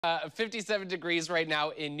57 degrees right now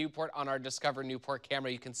in Newport on our Discover Newport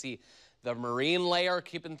camera. You can see the marine layer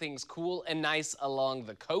keeping things cool and nice along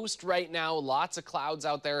the coast right now. Lots of clouds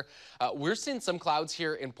out there. We're seeing some clouds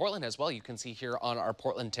here in Portland as well. You can see here on our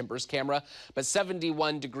Portland Timbers camera, but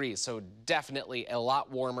 71 degrees, so definitely a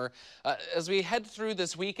lot warmer. As we head through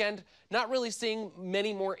this weekend, not really seeing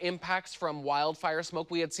many more impacts from wildfire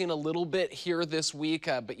smoke. We had seen a little bit here this week,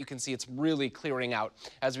 but you can see it's really clearing out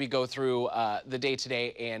as we go through the day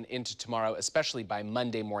today and into tomorrow, especially by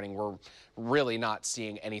Monday morning. We're really not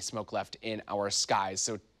seeing any smoke left in our skies.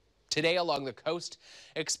 So today along the coast,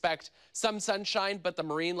 expect some sunshine, but the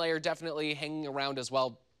marine layer definitely hanging around as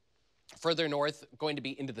well. Further north, going to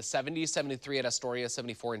be into the 70s, 73 at Astoria,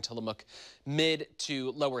 74 in Tillamook, mid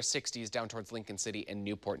to lower 60s down towards Lincoln City and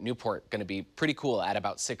Newport. Newport going to be pretty cool at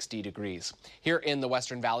about 60 degrees. Here in the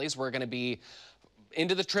Western Valleys, we're going to be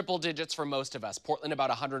into the triple digits for most of us. Portland about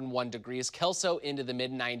 101 degrees, Kelso into the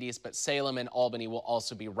mid 90s, but Salem and Albany will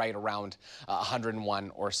also be right around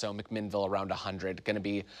 101 or so. McMinnville around 100. Going to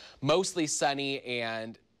be mostly sunny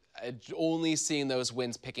and only seeing those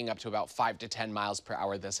winds picking up to about 5 to 10 miles per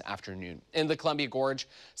hour this afternoon. In the Columbia Gorge,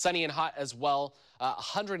 sunny and hot as well.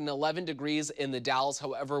 111 degrees in the Dalles.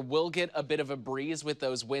 However, we'll get a bit of a breeze with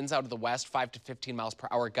those winds out of the west, 5 to 15 miles per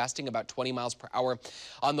hour, gusting about 20 miles per hour.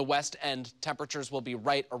 On the west end, temperatures will be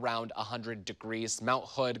right around 100 degrees. Mount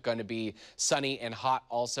Hood going to be sunny and hot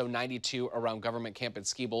also. 92 around Government Camp and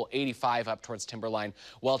Ski Bowl, 85 up towards Timberline.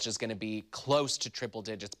 Welch is going to be close to triple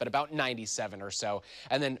digits, but about 97 or so.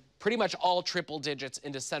 And then pretty much all triple digits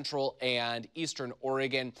into central and eastern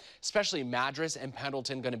Oregon, especially Madras and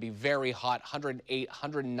Pendleton going to be very hot, 108,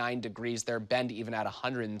 109 degrees there, Bend even at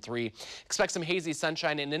 103. Expect some hazy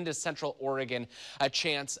sunshine, and into central Oregon, a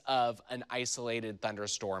chance of an isolated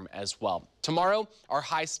thunderstorm as well. Tomorrow, our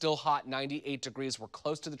high still hot, 98 degrees. We're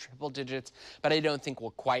close to the triple digits, but I don't think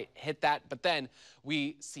we'll quite hit that. But then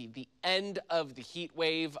we see the end of the heat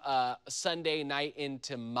wave Sunday night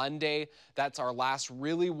into Monday. That's our last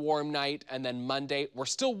really warm night. And then Monday, we're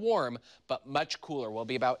still warm, but much cooler. We'll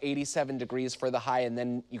be about 87 degrees for the high, and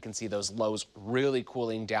then you can see those lows really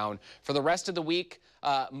cooling down. For the rest of the week,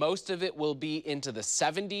 most of it will be into the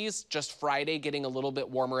 70s. Just Friday getting a little bit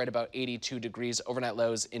warmer at about 82 degrees. Overnight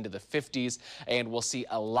lows into the 50s. And we'll see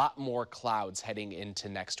a lot more clouds heading into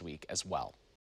next week as well.